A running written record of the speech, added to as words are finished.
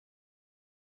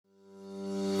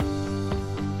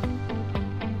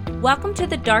Welcome to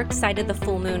the Dark Side of the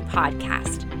Full Moon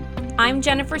podcast. I'm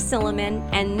Jennifer Silliman,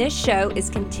 and this show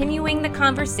is continuing the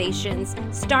conversations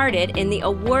started in the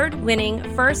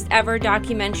award-winning first ever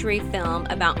documentary film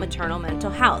about maternal mental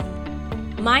health.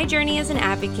 My journey as an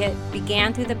advocate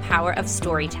began through the power of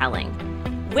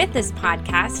storytelling. With this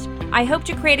podcast, I hope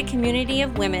to create a community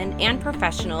of women and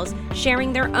professionals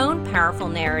sharing their own powerful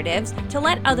narratives to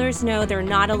let others know they're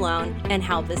not alone and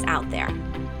help is out there.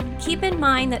 Keep in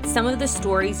mind that some of the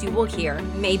stories you will hear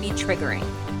may be triggering,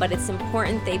 but it's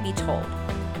important they be told.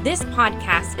 This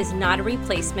podcast is not a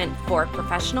replacement for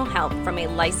professional help from a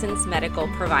licensed medical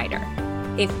provider.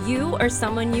 If you or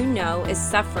someone you know is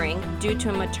suffering due to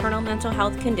a maternal mental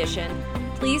health condition,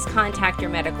 please contact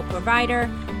your medical provider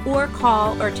or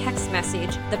call or text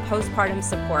message the Postpartum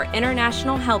Support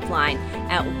International Helpline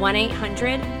at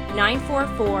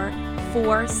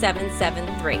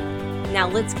 1-800-944-4773. Now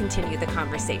let's continue the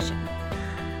conversation.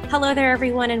 Hello there,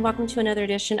 everyone, and welcome to another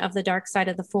edition of the Dark Side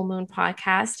of the Full Moon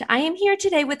podcast. I am here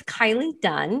today with Kylie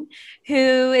Dunn,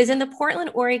 who is in the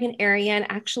Portland, Oregon area and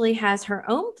actually has her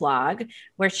own blog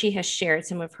where she has shared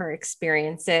some of her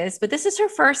experiences. But this is her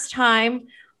first time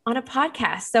on a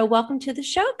podcast. So welcome to the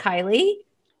show, Kylie.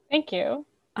 Thank you.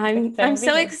 I'm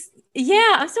so excited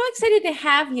to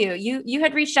have you. You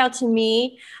had reached out to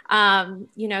me,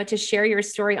 to share your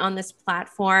story on this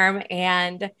platform,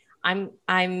 and I'm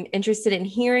interested in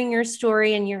hearing your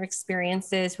story and your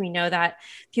experiences. We know that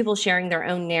people sharing their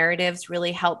own narratives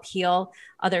really help heal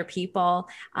other people,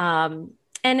 and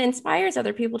inspires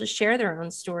other people to share their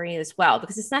own story as well,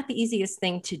 because it's not the easiest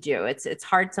thing to do. It's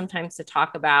hard sometimes to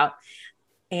talk about,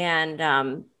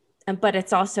 but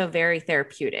it's also very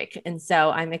therapeutic. And so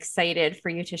I'm excited for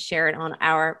you to share it on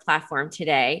our platform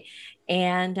today.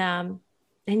 So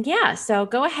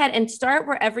go ahead and start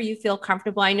wherever you feel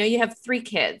comfortable. I know you have 3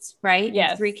 kids, right?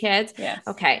 Yes. 3 kids. Yes.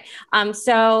 Okay. And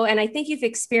I think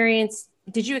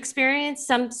did you experience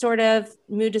some sort of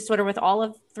mood disorder with all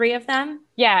of 3 of them?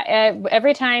 Yeah.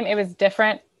 Every time it was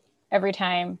different every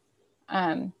time.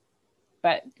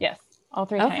 But yes, all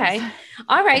 3 times. Okay.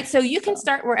 All right. So you can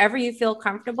start wherever you feel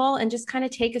comfortable and just kind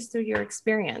of take us through your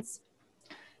experience.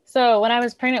 So when I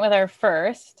was pregnant with our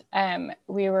first,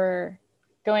 we were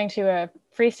going to a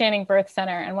freestanding birth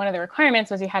center, and one of the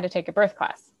requirements was you had to take a birth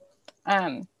class.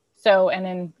 And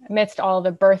then amidst all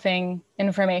the birthing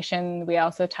information, we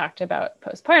also talked about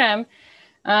postpartum,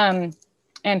 and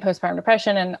postpartum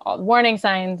depression and all the warning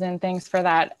signs and things for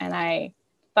that. And I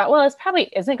thought, well, this probably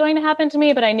isn't going to happen to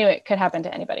me, but I knew it could happen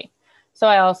to anybody. So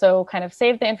I also kind of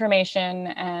saved the information,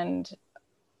 and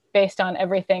based on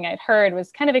everything I'd heard,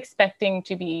 was kind of expecting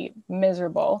to be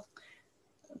miserable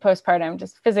postpartum,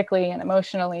 just physically and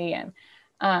emotionally.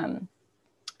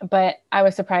 But I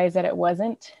was surprised that it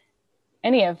wasn't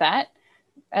any of that,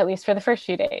 at least for the first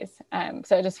few days.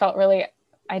 So it just felt really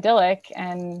idyllic.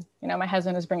 And, my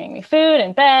husband was bringing me food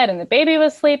and bed, and the baby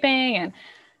was sleeping, and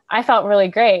I felt really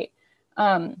great.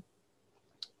 But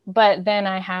then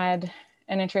I had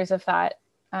an intrusive thought.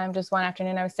 Just one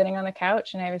afternoon, I was sitting on the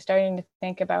couch and I was starting to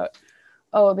think about,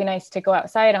 it'd be nice to go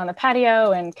outside on the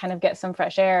patio and kind of get some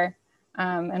fresh air.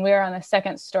 And we were on the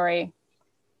 2nd story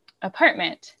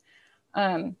apartment.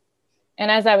 And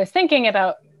as I was thinking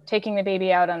about taking the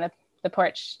baby out on the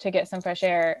porch to get some fresh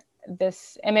air,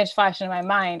 this image flashed into my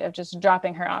mind of just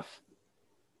dropping her off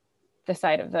the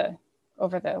side of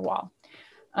over the wall.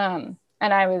 And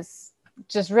I was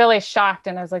just really shocked.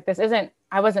 And I was like,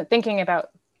 I wasn't thinking about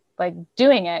like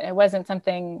doing it. It wasn't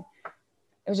something,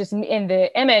 it was just in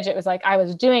the image. It was like, I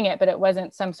was doing it, but it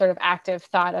wasn't some sort of active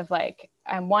thought of like,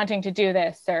 I'm wanting to do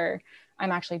this or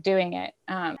I'm actually doing it.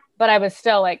 But I was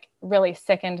still like really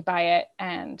sickened by it.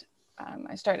 And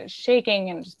I started shaking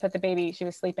and just put the baby, she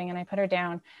was sleeping, and I put her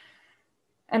down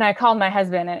and I called my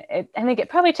husband, and I think it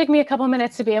probably took me a couple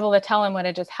minutes to be able to tell him what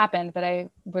had just happened, but I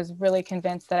was really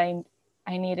convinced that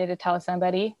I needed to tell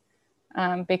somebody.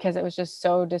 Because it was just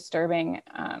so disturbing.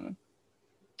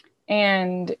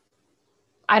 And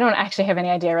I don't actually have any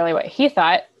idea really what he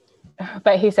thought,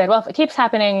 but he said, well, if it keeps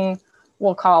happening,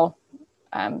 we'll call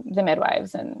the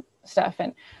midwives and stuff.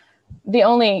 And the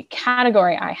only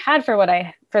category I had for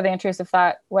the intrusive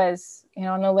thought was,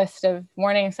 on the list of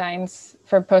warning signs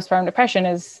for postpartum depression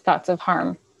is thoughts of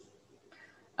harm.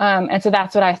 And so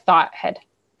that's what I thought had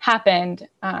happened.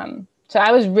 So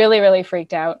I was really, really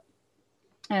freaked out.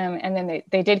 And then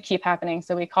they did keep happening.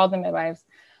 So we called the midwives,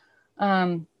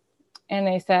 and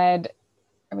they said,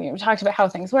 we talked about how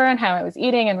things were and how I was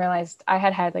eating, and realized I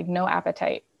had like no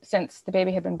appetite since the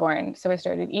baby had been born. So I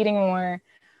started eating more.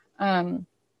 And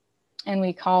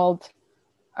we called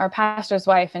our pastor's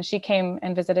wife, and she came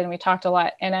and visited, and we talked a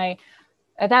lot. And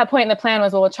at that point, the plan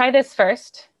was, well, we'll try this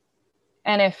first.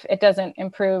 And if it doesn't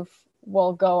improve,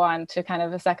 we'll go on to kind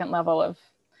of a second level of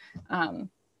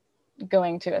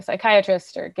going to a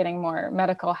psychiatrist or getting more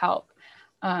medical help.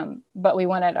 But we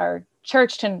wanted our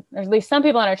church to, or at least some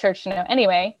people in our church to know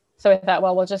anyway. So we thought,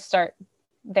 well, we'll just start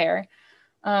there.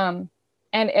 And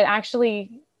it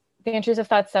actually, the intrusive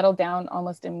thoughts settled down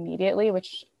almost immediately,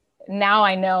 which now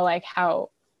I know like how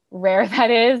rare that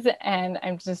is. And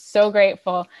I'm just so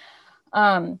grateful.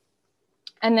 And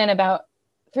then about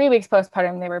 3 weeks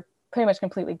postpartum, they were pretty much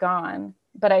completely gone,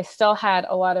 but I still had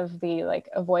a lot of the like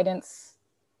avoidance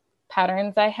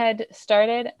patterns I had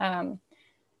started. And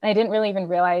I didn't really even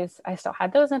realize I still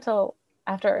had those until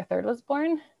after our third was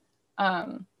born.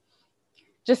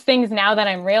 Just things now that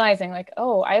I'm realizing like,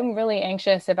 oh, I'm really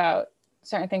anxious about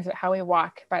certain things, about how we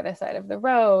walk by the side of the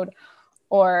road,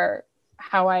 or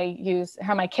how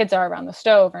my kids are around the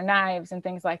stove, or knives and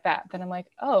things like that. Then I'm like,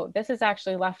 oh, this is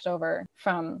actually left over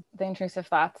from the intrusive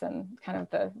thoughts and kind of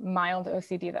the mild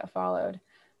OCD that followed.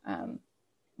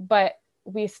 But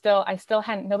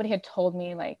nobody had told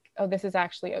me like, oh, this is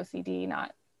actually OCD,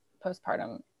 not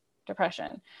postpartum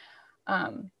depression.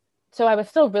 So I was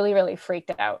still really, really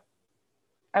freaked out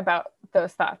about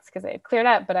those thoughts because they had cleared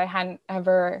up, but I hadn't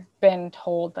ever been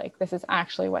told like, this is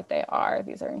actually what they are.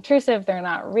 These are intrusive. They're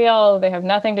not real. They have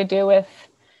nothing to do with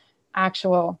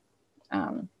actual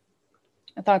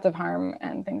thoughts of harm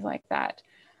and things like that.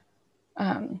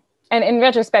 And in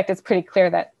retrospect, it's pretty clear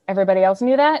that everybody else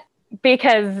knew that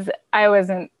because I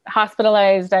wasn't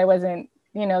hospitalized. I wasn't,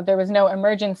 there was no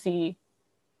emergency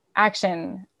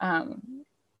action.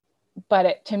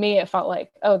 But to me, it felt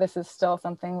like, oh, this is still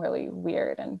something really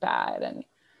weird and bad.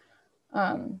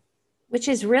 And which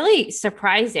is really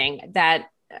surprising that,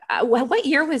 what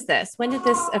year was this? When did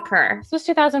this occur? This was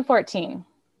 2014.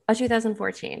 Oh,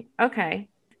 2014. Okay.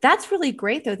 That's really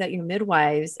great though, that your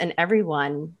midwives and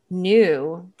everyone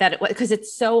knew that because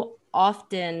it's so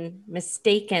often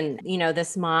mistaken,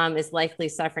 this mom is likely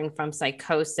suffering from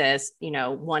psychosis,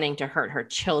 wanting to hurt her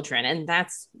children. And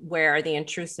that's where the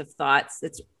intrusive thoughts,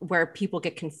 it's where people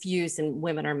get confused and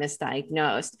women are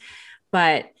misdiagnosed.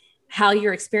 But how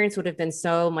your experience would have been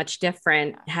so much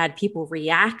different had people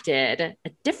reacted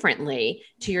differently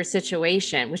to your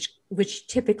situation, which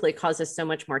typically causes so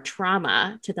much more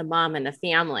trauma to the mom and the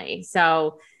family.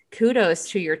 So kudos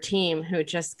to your team who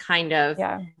just kind of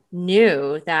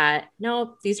knew that,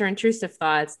 no, these are intrusive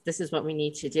thoughts. This is what we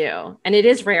need to do. And it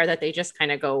is rare that they just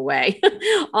kind of go away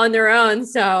on their own.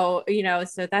 So,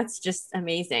 so that's just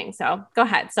amazing. So go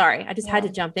ahead. Sorry. I just had to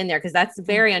jump in there because that's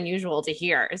very unusual to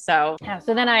hear. So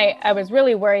So then I was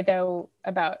really worried though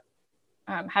about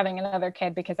having another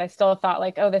kid because I still thought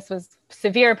like, oh, this was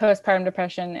severe postpartum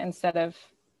depression instead of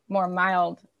more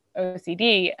mild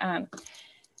OCD.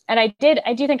 And I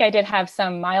do think I did have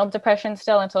some mild depression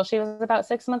still until she was about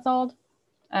 6 months old.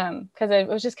 Because it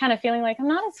was just kind of feeling like I'm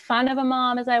not as fun of a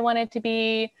mom as I wanted to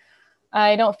be.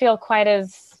 I don't feel I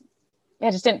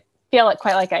just didn't feel it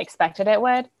quite like I expected it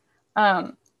would.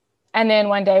 And then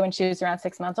one day when she was around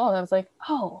 6 months old, I was like,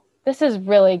 oh, this is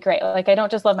really great. Like, I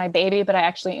don't just love my baby, but I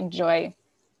actually enjoy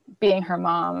being her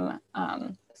mom.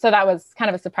 So that was kind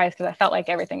of a surprise because I felt like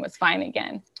everything was fine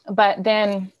again. But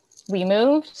then we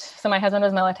moved. So my husband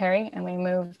was military and we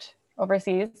moved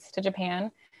overseas to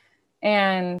Japan.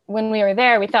 And when we were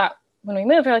there, when we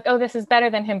moved, we're like, oh, this is better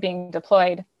than him being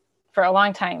deployed for a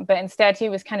long time. But instead he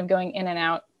was kind of going in and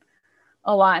out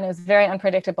a lot. And it was very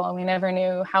unpredictable. And we never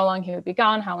knew how long he would be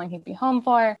gone, how long he'd be home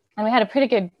for. And we had a pretty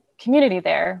good community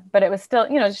there, but it was still,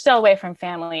 still away from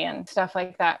family and stuff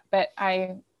like that. But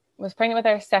I was pregnant with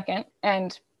our second.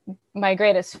 And my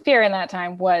greatest fear in that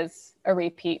time was a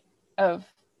repeat of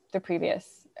the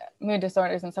previous mood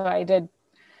disorders. And so I did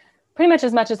pretty much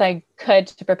as much as I could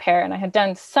to prepare. And I had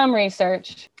done some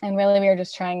research, and really we were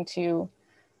just trying to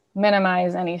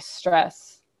minimize any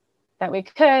stress that we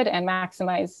could and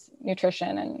maximize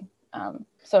nutrition and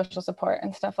social support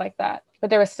and stuff like that. But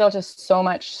there was still just so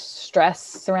much stress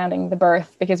surrounding the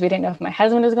birth because we didn't know if my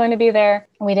husband was going to be there.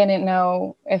 We didn't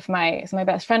know if my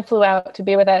best friend flew out to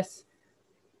be with us.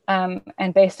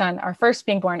 And based on our first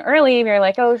being born early, we were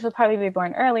like, oh, she'll probably be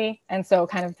born early. And so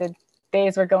kind of the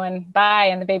days were going by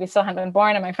and the baby still hadn't been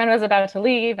born and my friend was about to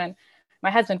leave and my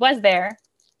husband was there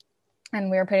and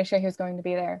we were pretty sure he was going to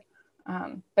be there.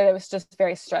 But it was just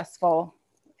very stressful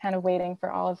kind of waiting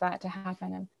for all of that to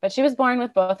happen. But she was born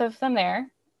with both of them there,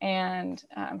 and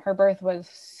her birth was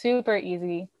super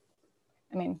easy.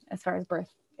 I mean, as far as birth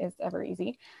is ever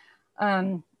easy.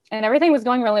 And everything was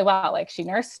going really well. Like, she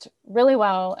nursed really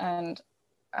well. And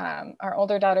our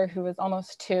older daughter, who was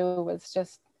almost 2, was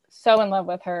just so in love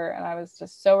with her. And I was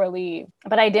just so relieved.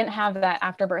 But I didn't have that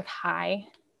afterbirth high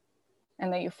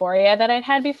and the euphoria that I'd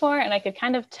had before. And I could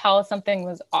kind of tell something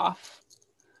was off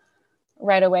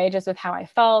right away, just with how I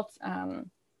felt.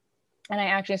 And I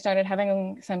actually started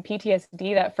having some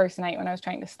PTSD that first night when I was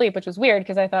trying to sleep, which was weird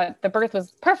because I thought the birth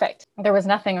was perfect. There was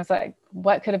nothing. I was like,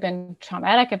 what could have been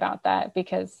traumatic about that?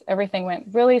 Because everything went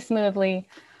really smoothly.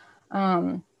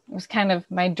 It was kind of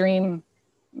my dream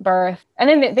birth. And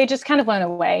then they just kind of went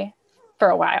away for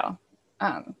a while.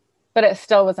 But it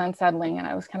still was unsettling. And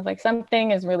I was kind of like,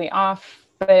 something is really off,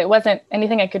 but it wasn't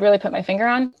anything I could really put my finger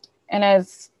on. And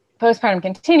as postpartum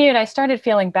continued, I started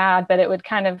feeling bad, but it would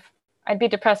kind of, I'd be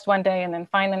depressed one day and then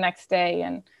fine the next day,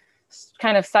 and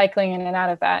kind of cycling in and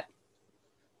out of that.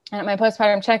 And at my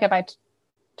postpartum checkup, I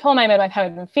told my midwife how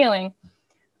I'd been feeling,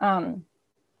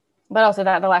 but also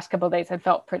that the last couple of days had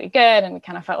felt pretty good, and we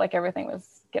kind of felt like everything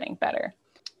was getting better.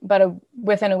 But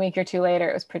within a week or two later,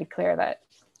 it was pretty clear that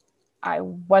I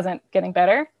wasn't getting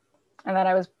better, and that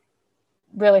I was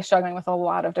really struggling with a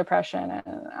lot of depression,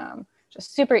 and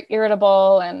just super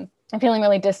irritable, and feeling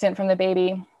really distant from the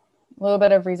baby. A little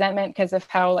bit of resentment because of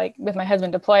how, like, with my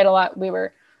husband deployed a lot,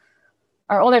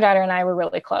 our older daughter and I were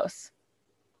really close.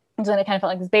 And so then it kind of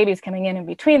felt like this baby's coming in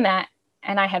between that.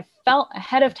 And I had felt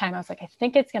ahead of time, I was like, I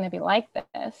think it's going to be like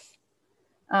this.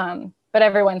 But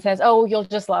everyone says, oh, you'll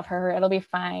just love her. It'll be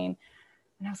fine.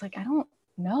 And I was like, I don't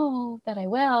know that I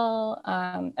will.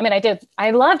 I mean,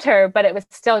 I loved her, but it was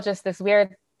still just this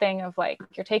weird thing of like,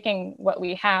 you're taking what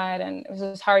we had. And it was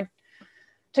just hard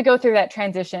to go through that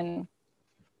transition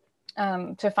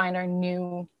to find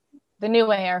the new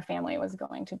way our family was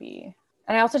going to be.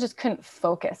 And I also just couldn't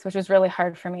focus, which was really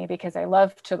hard for me because I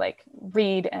love to like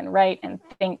read and write and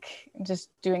think, just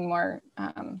doing more,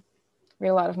 read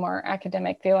a lot of more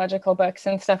academic theological books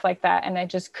and stuff like that. And I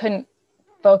just couldn't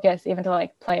focus even to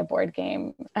like play a board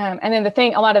game. And then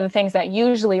a lot of the things that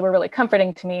usually were really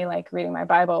comforting to me, like reading my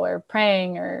Bible or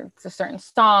praying or just certain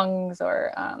songs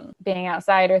or being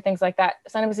outside or things like that,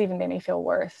 sometimes even made me feel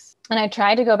worse. And I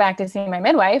tried to go back to see my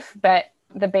midwife, but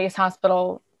the base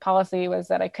hospital policy was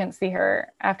that I couldn't see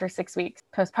her after 6 weeks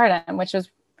postpartum, which was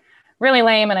really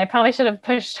lame. And I probably should have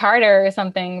pushed harder or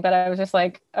something, but I was just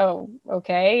like, oh,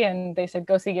 okay. And they said,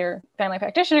 go see your family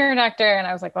practitioner doctor. And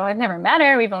I was like, well, I've never met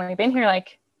her. We've only been here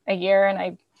like a year and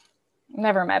I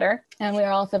never met her. And we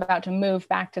were also about to move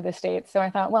back to the States. So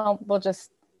I thought, well,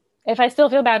 if I still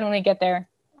feel bad when we get there,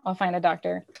 I'll find a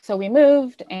doctor. So we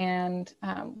moved, and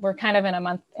we're kind of in a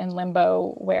month in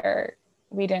limbo where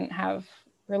we're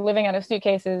living out of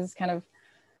suitcases, kind of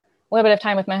a little bit of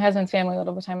time with my husband's family, a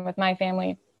little bit of time with my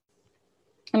family.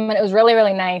 And it was really,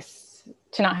 really nice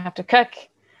to not have to cook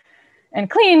and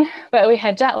clean, but we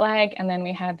had jet lag, and then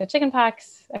we had the chicken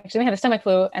pox. Actually, we had the stomach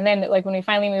flu. And then like when we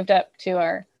finally moved up to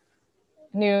our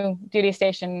new duty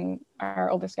station, our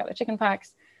oldest got the chicken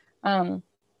pox. And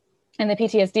the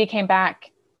PTSD came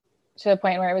back to the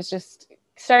point where it was just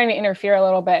starting to interfere a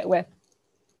little bit with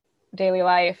daily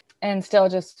life, and still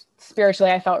just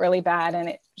spiritually, I felt really bad. And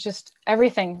it just,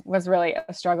 everything was really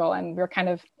a struggle, and we were kind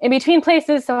of in between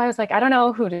places. So I was like, I don't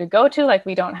know who to go to. Like,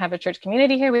 we don't have a church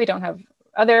community here. We don't have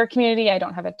other community. I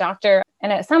don't have a doctor.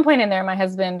 And at some point in there, my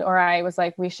husband or I was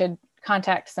like, we should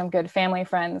contact some good family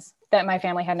friends that my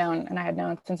family had known, and I had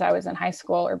known since I was in high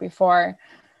school or before.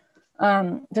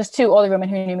 Just two older women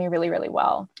who knew me really, really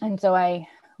well. And so I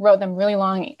wrote them a really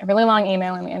long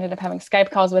email, and we ended up having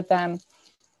Skype calls with them.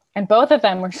 And both of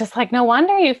them were just like, no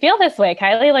wonder you feel this way,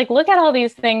 Kylie. Like, look at all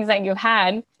these things that you've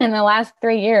had in the last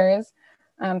 3 years,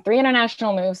 3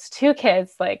 international moves, 2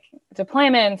 kids, like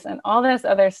deployments and all this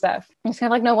other stuff. It's kind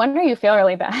of like, no wonder you feel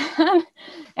really bad.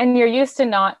 And you're used to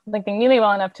not, like, they knew me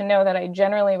well enough to know that I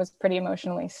generally was pretty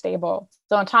emotionally stable.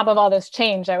 So on top of all this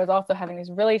change, I was also having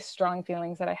these really strong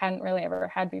feelings that I hadn't really ever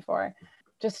had before.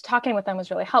 Just talking with them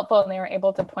was really helpful. And they were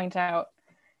able to point out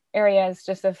areas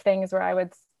just of things where I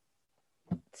would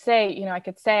say, I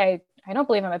could say, I don't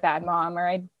believe I'm a bad mom, or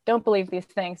I don't believe these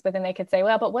things. But then they could say,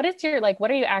 well, but what's your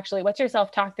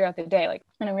self-talk throughout the day? Like,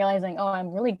 and I'm realizing, oh,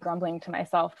 I'm really grumbling to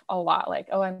myself a lot. Like,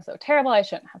 oh, I'm so terrible. I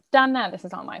shouldn't have done that. This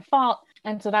is all my fault.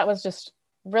 And so that was just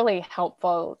really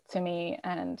helpful to me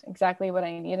and exactly what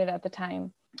I needed at the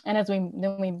time. And as we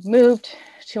moved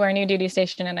to our new duty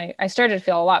station, and I started to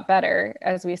feel a lot better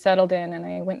as we settled in, and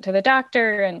I went to the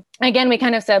doctor. And again, we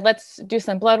kind of said, let's do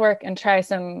some blood work and try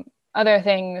some other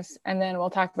things, and then we'll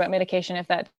talk about medication if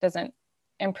that doesn't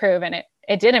improve. And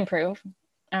it did improve.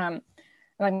 Like,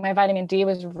 my vitamin D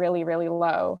was really, really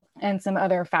low, and some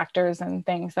other factors and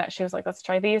things that she was like, let's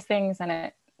try these things. And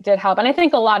it did help. And I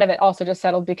think a lot of it also just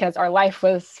settled because our life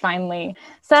was finally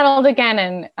settled again.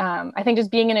 And I think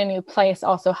just being in a new place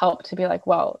also helped to be like,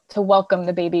 well, to welcome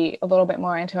the baby a little bit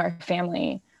more into our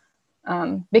family,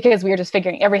 because we were just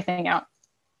figuring everything out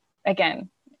again,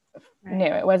 new.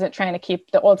 It wasn't trying to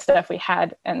keep the old stuff we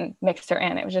had and mix her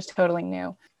in. It was just totally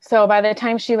new. So by the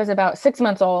time she was about 6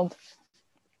 months old,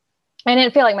 I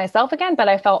didn't feel like myself again, but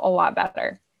I felt a lot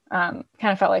better. Kind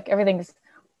of felt like everything's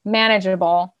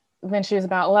manageable. When she was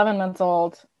about 11 months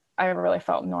old, I really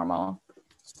felt normal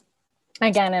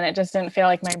again. And it just didn't feel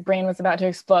like my brain was about to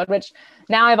explode, which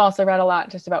now I've also read a lot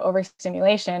just about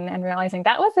overstimulation and realizing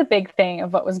that was a big thing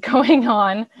of what was going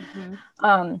on.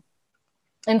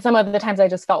 And some of the times I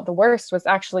just felt the worst was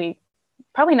actually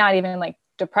probably not even like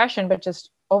depression, but just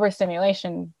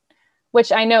overstimulation,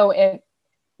 which I know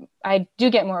I do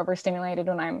get more overstimulated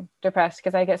when I'm depressed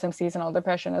because I get some seasonal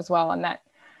depression as well. And that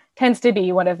tends to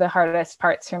be one of the hardest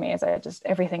parts for me is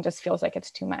everything just feels like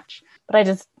it's too much. But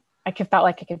I felt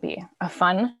like it could be a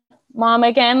fun mom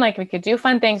again. Like we could do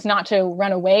fun things, not to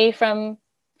run away from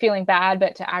feeling bad,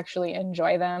 but to actually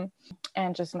enjoy them.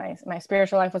 And just my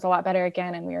spiritual life was a lot better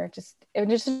again. And it was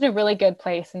just in a really good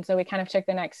place. And so we kind of took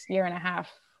the next year and a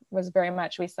half was very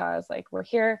much, we saw as like, we're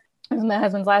here. It was my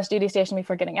husband's last duty station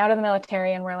before getting out of the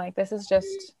military. And we're like, this is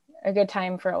just a good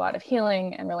time for a lot of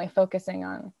healing and really focusing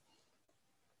on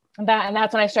that. And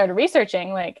that's when I started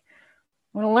researching, like,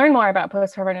 I want to learn more about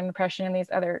postpartum depression and these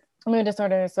other mood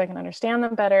disorders so I can understand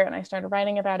them better. And I started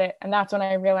writing about it. And that's when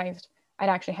I realized I'd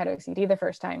actually had OCD the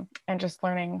first time, and just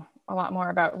learning a lot more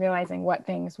about realizing what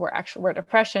things were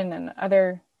depression and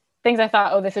other things. I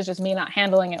thought, oh, this is just me not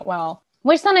handling it well,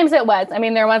 which sometimes it was. I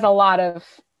mean, there was a lot of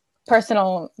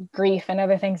personal grief and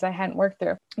other things I hadn't worked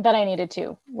through that I needed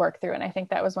to work through. And I think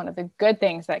that was one of the good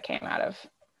things that came out of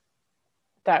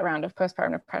that round of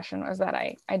postpartum depression was that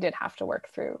I did have to work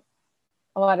through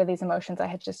a lot of these emotions I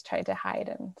had just tried to hide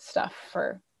and stuff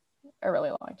for a really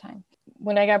long time.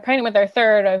 When I got pregnant with our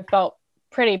third, I felt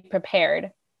pretty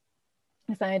prepared.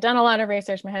 So I had done a lot of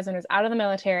research. My husband was out of the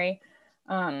military.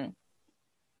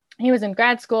 He was in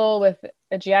grad school with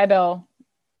a GI Bill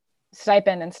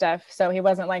stipend and stuff. So he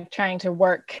wasn't like trying to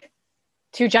work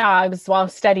 2 jobs while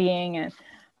studying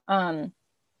and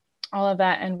all of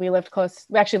that. And we lived close.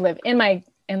 We actually live in my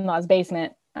in-laws'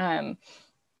 basement, but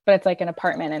it's like an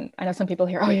apartment. And I know some people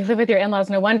here, oh, you live with your in-laws.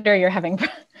 No wonder you're having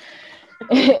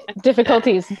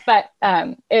difficulties, but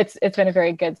it's been a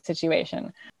very good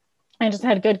situation. I just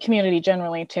had good community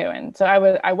generally too. And so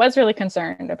I was really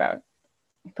concerned about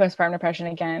postpartum depression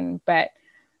again, but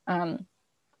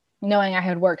knowing I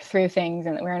had worked through things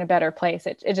and that we were in a better place,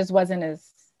 it just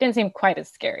didn't seem quite as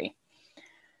scary.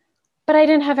 But I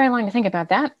didn't have very long to think about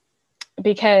that,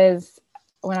 because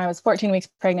when I was 14 weeks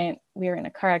pregnant, we were in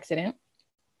a car accident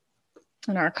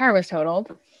and our car was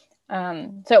totaled.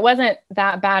 So it wasn't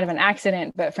that bad of an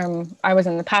accident, but I was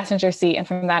in the passenger seat, and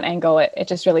from that angle, it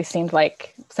just really seemed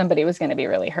like somebody was going to be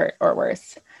really hurt or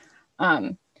worse.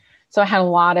 So I had a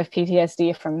lot of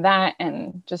PTSD from that,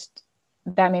 and just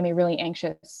that made me really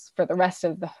anxious for the rest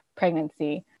of the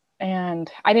pregnancy. And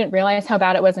I didn't realize how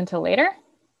bad it was until later.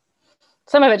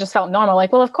 Some of it just felt normal.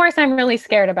 Like, well, of course I'm really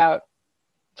scared about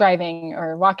driving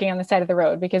or walking on the side of the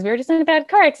road because we were just in a bad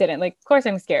car accident. Like, of course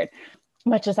I'm scared.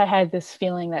 But just I had this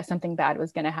feeling that something bad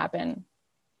was going to happen,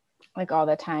 like all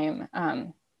the time.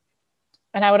 And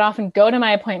I would often go to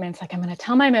my appointments, like, I'm going to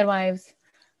tell my midwives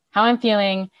how I'm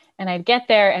feeling. And I'd get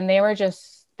there and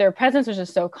their presence was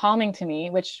just so calming to me,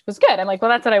 which was good. I'm like,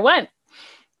 well, that's what I want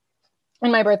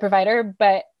in my birth provider.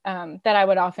 But that I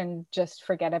would often just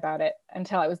forget about it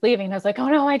until I was leaving. And I was like, oh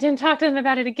no, I didn't talk to them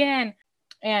about it again.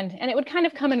 And it would kind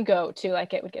of come and go too.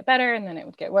 Like it would get better and then it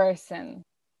would get worse. And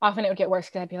often it would get worse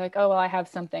because I'd be like, oh, well, I have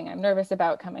something I'm nervous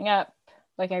about coming up.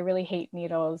 Like I really hate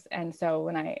needles. And so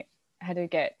when I had to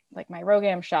get like my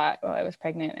RhoGAM shot while I was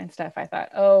pregnant and stuff, I thought,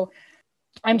 oh,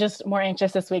 I'm just more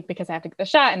anxious this week because I have to get the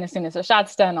shot. And as soon as the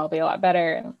shot's done, I'll be a lot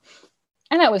better.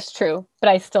 And that was true, but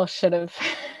I still should have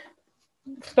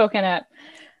spoken up.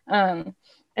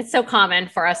 It's so common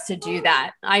for us to do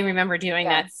that. I remember doing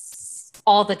that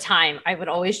all the time. I would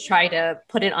always try to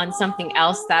put it on something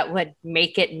else that would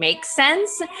make it make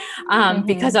sense,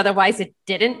 because otherwise it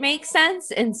didn't make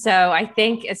sense. And so I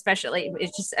think especially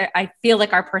it's just, I feel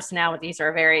like our personalities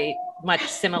are very much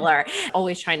similar,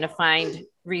 always trying to find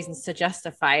reasons to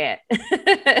justify it.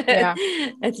 Yeah.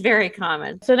 It's very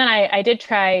common. So then I did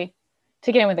try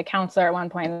to get in with a counselor at one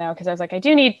point though, because I was like, I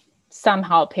do need some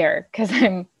help here because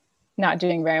I'm not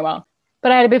doing very well.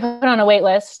 But I had to be put on a wait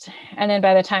list. And then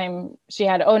by the time she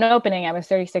had an opening, I was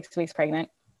 36 weeks pregnant.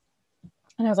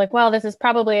 And I was like, well, this is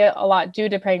probably a lot due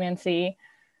to pregnancy.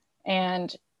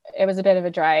 And it was a bit of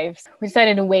a drive. We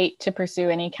decided to wait to pursue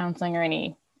any counseling or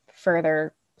any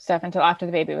further stuff until after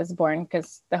the baby was born,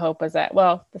 because the hope was that,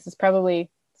 well, this is probably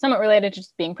somewhat related to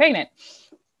just being pregnant.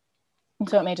 And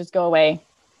so it may just go away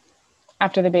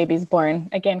after the baby's born,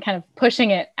 again, kind of pushing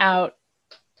it out.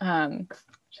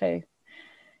 It's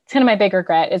kind of my big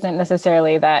regret isn't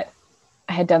necessarily that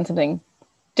I had done something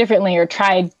differently or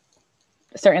tried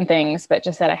certain things, but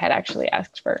just that I had actually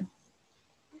asked for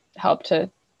help to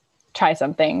try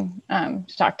something, to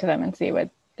talk to them and see what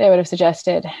they would have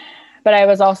suggested. But I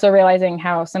was also realizing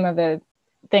how some of the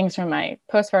things from my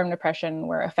postpartum depression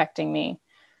were affecting me,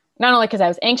 not only because I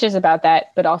was anxious about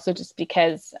that, but also just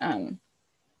because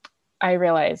I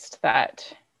realized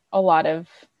that a lot of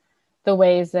the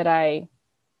ways that I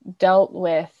dealt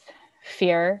with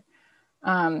fear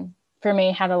for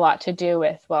me had a lot to do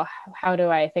with, well, how do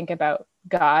I think about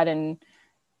God? And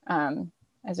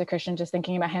as a Christian, just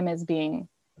thinking about him as being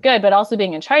good, but also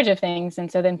being in charge of things.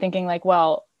 And so then thinking like,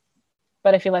 well,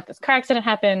 but if you let this car accident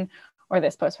happen or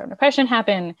this postpartum depression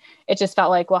happen, it just felt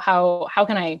like, well, how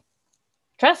can I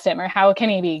trust him, or how can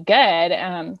he be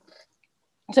good?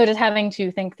 So just having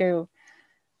to think through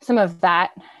some of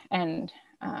that and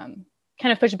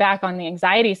kind of push back on the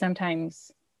anxiety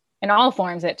sometimes in all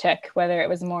forms it took, whether it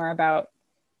was more about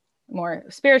more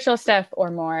spiritual stuff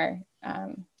or more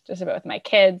just about with my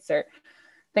kids or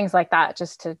things like that,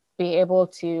 just to be able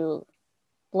to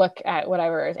look at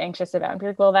whatever I was anxious about and be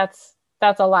like, well, that's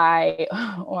a lie.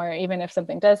 Or even if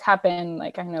something does happen,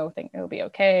 like, I think it'll be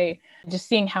okay. Just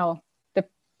seeing how the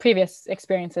previous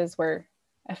experiences were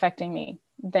affecting me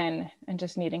then and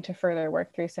just needing to further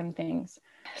work through some things.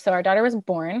 So our daughter was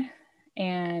born,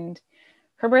 and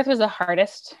her birth was the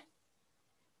hardest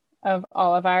of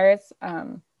all of ours.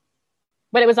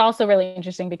 But it was also really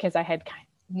interesting because I had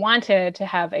wanted to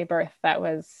have a birth that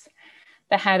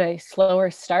had a slower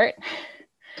start,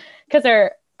 because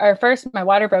our first, my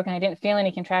water broke and I didn't feel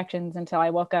any contractions until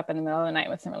I woke up in the middle of the night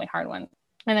with some really hard ones.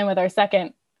 And then with our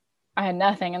second, I had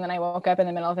nothing. And then I woke up in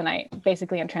the middle of the night,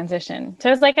 basically in transition. So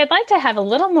I was like, I'd like to have a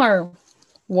little more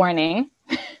warning.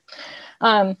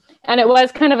 And it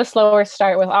was kind of a slower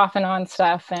start with off and on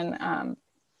stuff. And,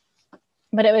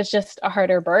 but it was just a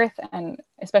harder birth, and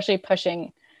especially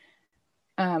pushing,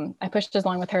 I pushed as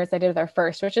long with her as I did with our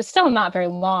first, which is still not very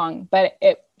long, but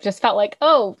it just felt like,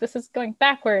 oh, this is going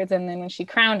backwards. And then when she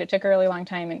crowned, it took a really long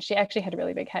time, and she actually had a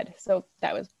really big head. So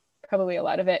that was probably a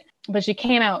lot of it. But she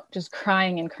came out just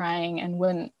crying and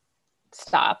wouldn't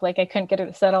stop. Like, I couldn't get her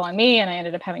to settle on me, and I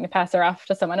ended up having to pass her off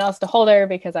to someone else to hold her,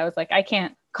 because I was like, I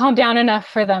can't calm down enough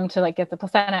for them to like get the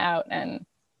placenta out and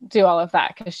do all of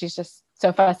that, because she's just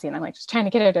so fussy. And I'm like just trying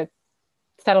to get her to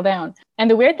settle down. And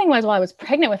the weird thing was, while I was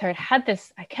pregnant with her,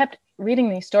 I kept reading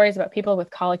these stories about people with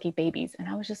colicky babies. And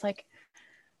I was just like,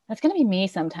 that's going to be me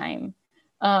sometime.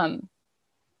 I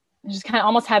just kind of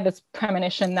almost had this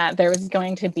premonition that she was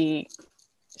going to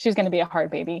be a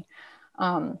hard baby.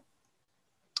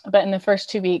 But in the first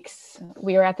 2 weeks,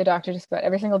 we were at the doctor just about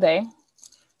every single day,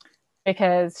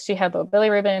 because she had low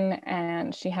bilirubin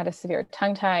and she had a severe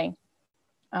tongue tie.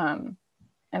 And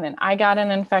then I got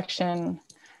an infection.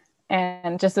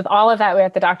 And just with all of that, we were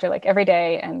at the doctor like every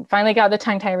day, and finally got the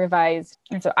tongue tie revised.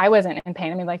 And so I wasn't in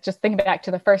pain. I mean, like, just thinking back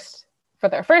to for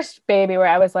their first baby, where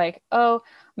I was like, oh,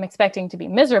 I'm expecting to be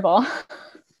miserable,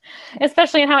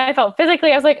 especially in how I felt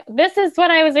physically. I was like, this is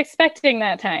what I was expecting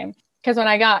that time. Because when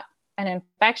I got an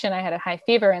infection, I had a high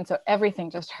fever. And so everything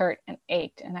just hurt and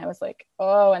ached. And I was like,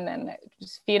 oh, and then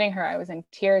just feeding her, I was in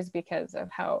tears because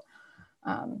of how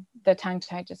the tongue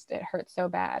tie it hurt so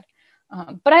bad.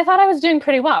 But I thought I was doing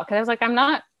pretty well, because I was like, I'm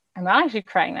not actually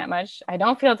crying that much. I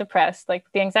don't feel depressed. Like,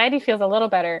 the anxiety feels a little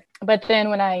better. But then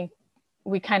when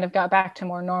we kind of got back to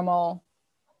more normal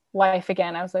life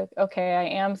again, I was like, okay, I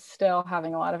am still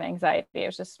having a lot of anxiety. It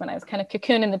was just when I was kind of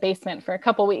cocooned in the basement for a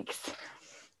couple weeks,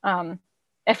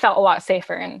 it felt a lot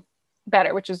safer and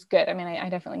better, which was good. I mean, I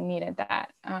definitely needed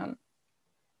that.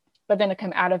 But then to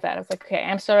come out of that, I was like, okay,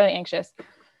 I'm still really anxious.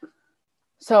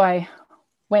 So I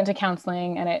went to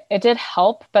counseling, and it did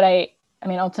help, but I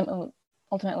mean,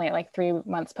 ultimately at like 3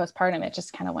 months postpartum, it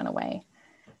just kind of went away.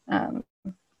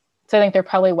 So I think there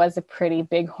probably was a pretty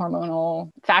big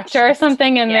hormonal factor or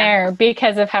something in there,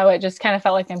 because of how it just kind of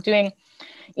felt like I'm doing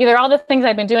either all the things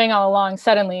I'd been doing all along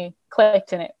suddenly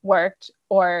clicked and it worked,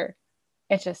 or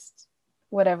it just,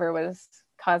 whatever was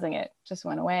causing it just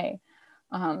went away.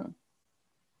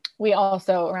 We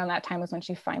also, around that time was when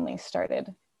she finally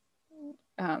started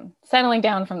settling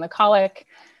down from the colic,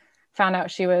 found out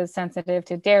she was sensitive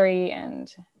to dairy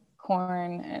and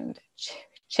corn and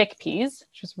chickpeas,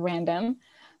 which was random.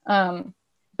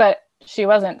 But she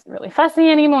wasn't really fussy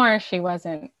anymore. She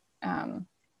wasn't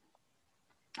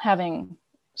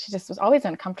she just was always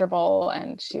uncomfortable,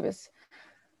 and she was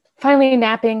finally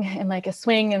napping in like a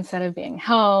swing instead of being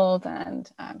held. And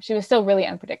she was still really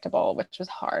unpredictable, which was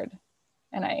hard.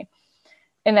 And I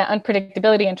in that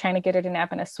unpredictability and trying to get her to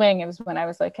nap in a swing, it was when I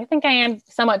was like, I think I am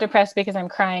somewhat depressed because I'm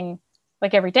crying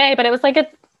like every day, but it was like,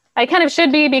 I kind of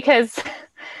should be because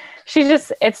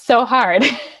it's so hard.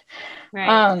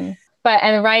 Right.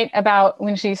 And right about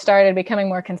when she started becoming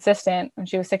more consistent, when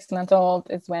she was 6 months old,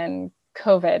 is when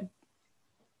COVID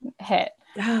hit.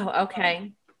 Oh,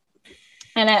 okay.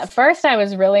 And at first I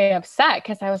was really upset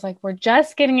because I was like, we're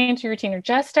just getting into routine. We're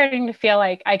just starting to feel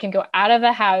like I can go out of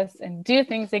the house and do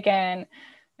things again.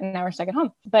 And now we're stuck at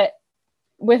home. But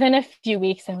within a few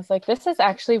weeks, I was like, this is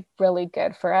actually really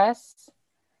good for us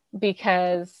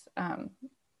because it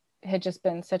had just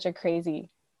been such a crazy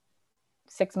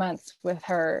 6 months with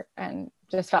her and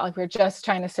just felt like we were just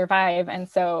trying to survive. And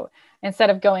so instead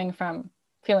of going from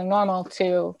feeling normal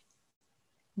to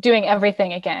doing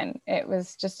everything again, it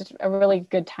was just a really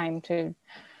good time to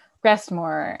rest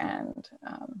more and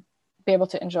be able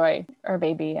to enjoy our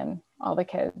baby and all the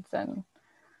kids and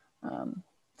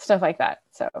stuff like that.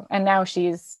 So, and now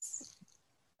she's,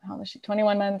 how old is she?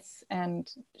 21 months, and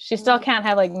she still can't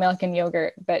have like milk and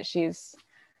yogurt, but she's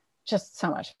just so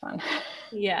much fun.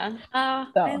 Yeah. Oh,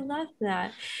 so, I love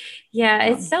that. Yeah.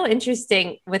 It's so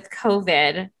interesting with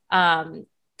COVID.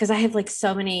 Cause I have like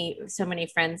so many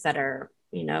friends that are,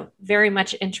 very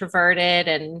much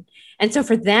introverted. And so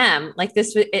for them, like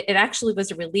it actually was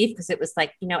a relief because it was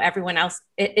like, everyone else,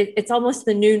 it's almost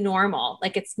the new normal.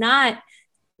 Like it's not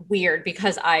weird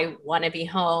because I want to be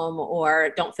home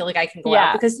or don't feel like I can go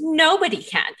out because nobody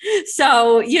can.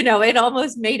 So, it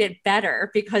almost made it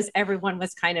better because everyone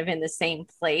was kind of in the same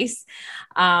place.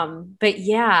 But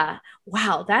yeah,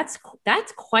 wow, that's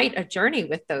quite a journey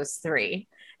with those three.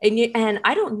 And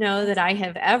I don't know that I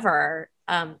have ever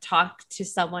talked to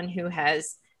someone who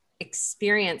has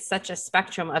experienced such a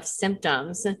spectrum of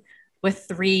symptoms with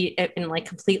three in like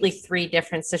completely three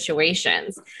different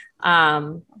situations.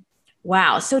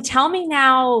 Wow. So tell me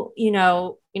now,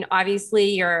 obviously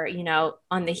you're,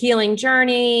 on the healing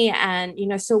journey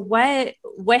and, so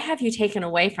what have you taken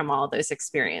away from all those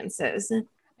experiences? And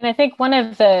I think one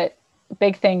of the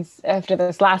big things after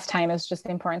this last time is just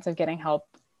the importance of getting help,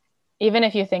 even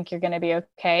if you think you're going to be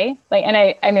okay. Like, and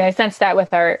I sensed that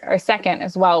with our second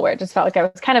as well, where it just felt like I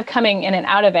was kind of coming in and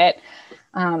out of it.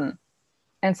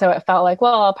 And so it felt like,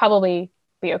 well, I'll probably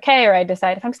be okay. Or I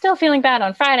decide if I'm still feeling bad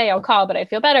on Friday, I'll call, but I'd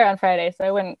feel better on Friday. So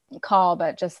I wouldn't call,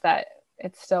 but just that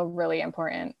it's still really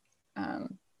important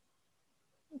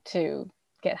to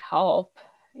get help,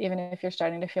 even if you're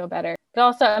starting to feel better. But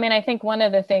also, I think one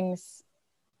of the things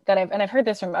that I've heard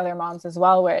this from other moms as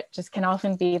well, where it just can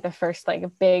often be the first like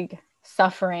big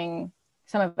suffering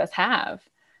some of us have,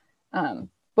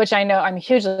 which I know I'm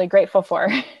hugely grateful for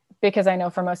because I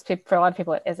know for most people, for a lot of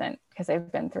people, it isn't because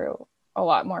they've been through a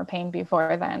lot more pain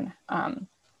before then.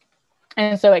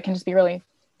 And so it can just be really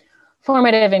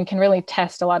formative and can really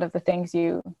test a lot of the things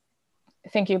you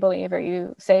think you believe or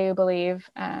you say you believe,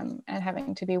 and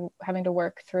having to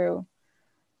work through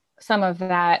some of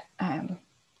that. And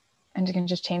it can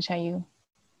just change how you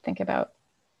think about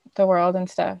the world and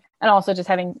stuff. And also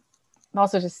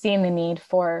just seeing the need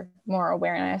for more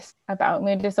awareness about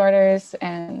mood disorders.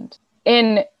 And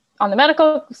on the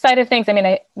medical side of things,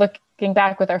 looking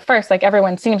back with our first, like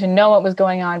everyone seemed to know what was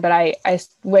going on, but I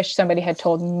wish somebody had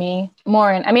told me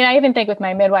more. And I even think with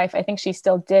my midwife, I think she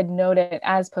still did note it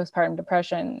as postpartum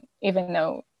depression, even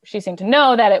though she seemed to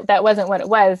know that that wasn't what it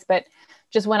was. But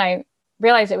just when I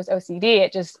realized it was OCD,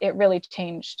 it really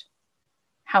changed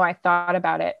how I thought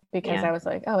about it, because I was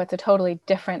like, oh, it's a totally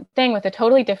different thing with a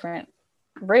totally different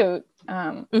root.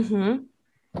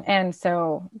 And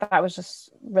so that was just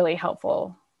really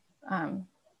helpful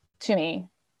to me.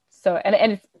 So,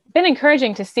 and it's been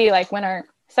encouraging to see, like when our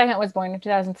second was born in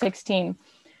 2016,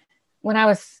 when I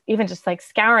was even just like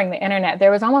scouring the internet,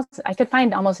 I could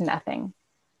find almost nothing.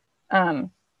 And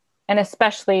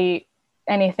especially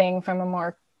anything from a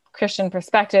more Christian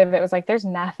perspective, it was like, there's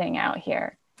nothing out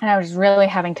here. And I was really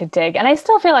having to dig. And I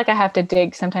still feel like I have to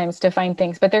dig sometimes to find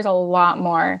things, but there's a lot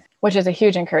more, which is a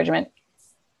huge encouragement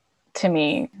to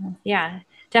me. Yeah,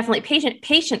 definitely.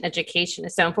 Patient education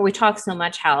is so important. We talk so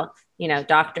much how,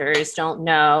 doctors don't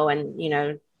know,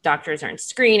 and, doctors aren't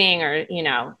screening or,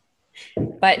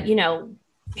 but,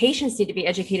 patients need to be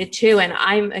educated too. And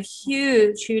I'm a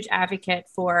huge, huge advocate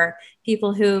for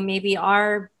people who maybe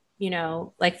are,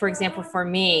 like for example, for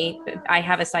me, I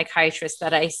have a psychiatrist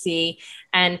that I see,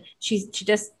 and she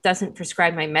just doesn't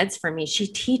prescribe my meds for me. She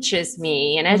teaches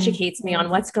me and educates me on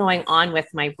what's going on with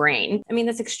my brain. I mean,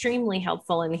 that's extremely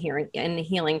helpful in the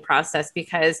healing process,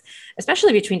 because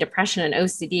especially between depression and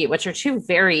OCD, which are two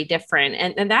very different.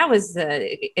 And that was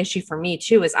the issue for me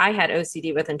too, is I had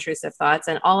OCD with intrusive thoughts,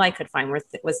 and all I could find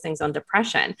was things on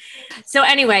depression. So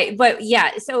anyway, but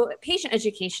yeah, so patient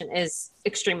education is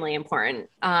extremely important.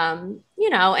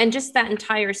 And just that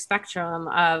entire spectrum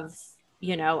of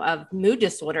mood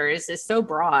disorders is so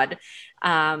broad.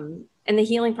 And the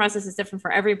healing process is different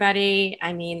for everybody.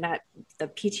 I mean, that the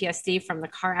PTSD from the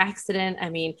car accident, I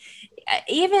mean,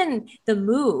 even the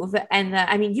move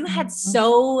and you had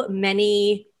so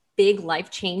many big life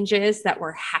changes that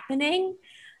were happening.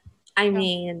 I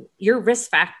mean, your risk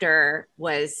factor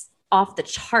was off the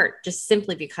chart just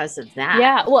simply because of that.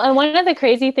 Yeah. Well, and one of the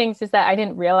crazy things is that I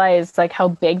didn't realize like how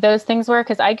big those things were,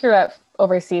 because I grew up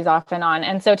overseas off and on.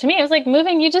 And so to me, it was like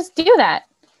moving, you just do that.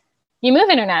 You move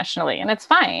internationally and it's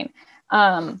fine.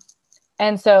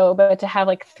 And so, but to have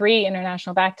like 3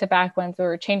 international back-to-back ones that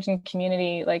were changing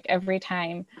community, like every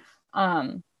time,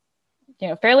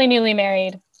 fairly newly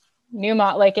married, new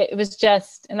mom, like it was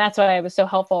just, and that's why it was so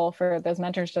helpful for those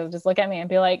mentors to just look at me and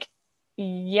be like,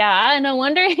 yeah, no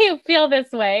wonder you feel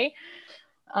this way.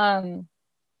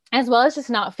 As well as just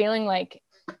not feeling like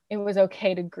it was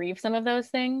okay to grieve some of those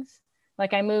things.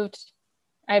 Like I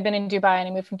had been in Dubai and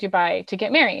I moved from Dubai to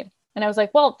get married. And I was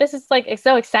like, well, this is like, it's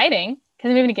so exciting because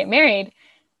I'm moving to get married.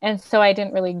 And so I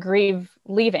didn't really grieve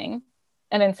leaving.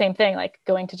 And then same thing, like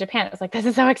going to Japan, it was like, this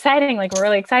is so exciting. Like we're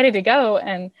really excited to go.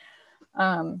 And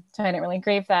so I didn't really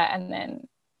grieve that. And then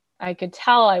I could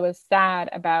tell I was sad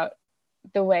about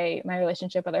the way my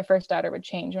relationship with our first daughter would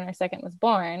change when our second was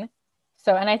born.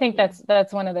 So, and I think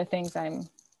that's one of the things I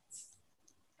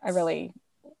really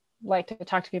like to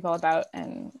talk to people about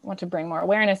and want to bring more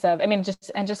awareness of. I mean,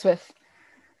 just with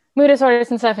mood disorders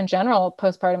and stuff in general,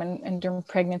 postpartum and during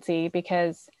pregnancy,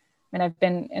 because I've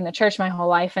been in the church my whole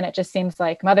life, and it just seems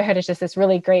like motherhood is just this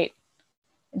really great,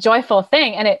 joyful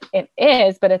thing. And it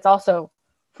is, but it's also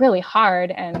really hard,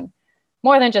 and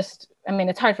more than just,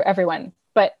 it's hard for everyone,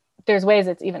 but there's ways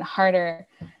it's even harder.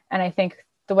 And I think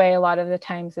the way a lot of the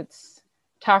times it's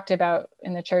talked about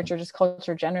in the church or just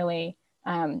culture generally,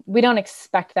 we don't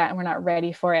expect that and we're not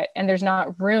ready for it. And there's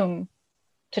not room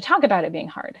to talk about it being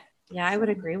hard. Yeah, I would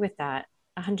agree with that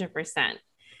 100%.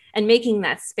 And making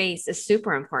that space is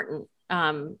super important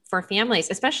for families,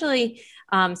 especially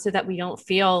so that we don't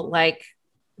feel like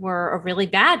we're a really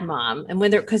bad mom. And when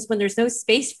there's no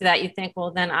space for that, you think,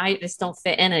 well, then I just don't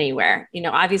fit in anywhere.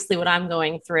 Obviously what I'm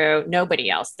going through, nobody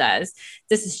else does.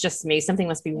 This is just me. Something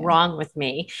must be wrong with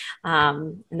me.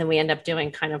 And then we end up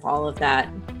doing kind of all of that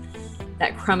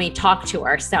crummy talk to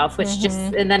ourselves, which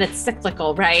and then it's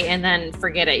cyclical, right? And then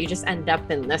forget it. You just end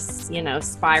up in this,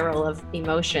 spiral of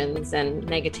emotions and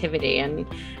negativity, and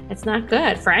it's not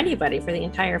good for anybody, for the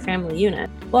entire family unit.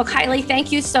 Well, Kylie,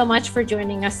 thank you so much for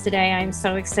joining us today. I'm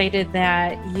so excited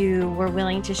that you were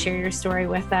willing to share your story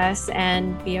with us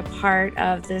and be a part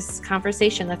of this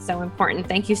conversation that's so important.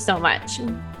 Thank you so much.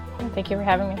 Thank you for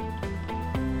having me.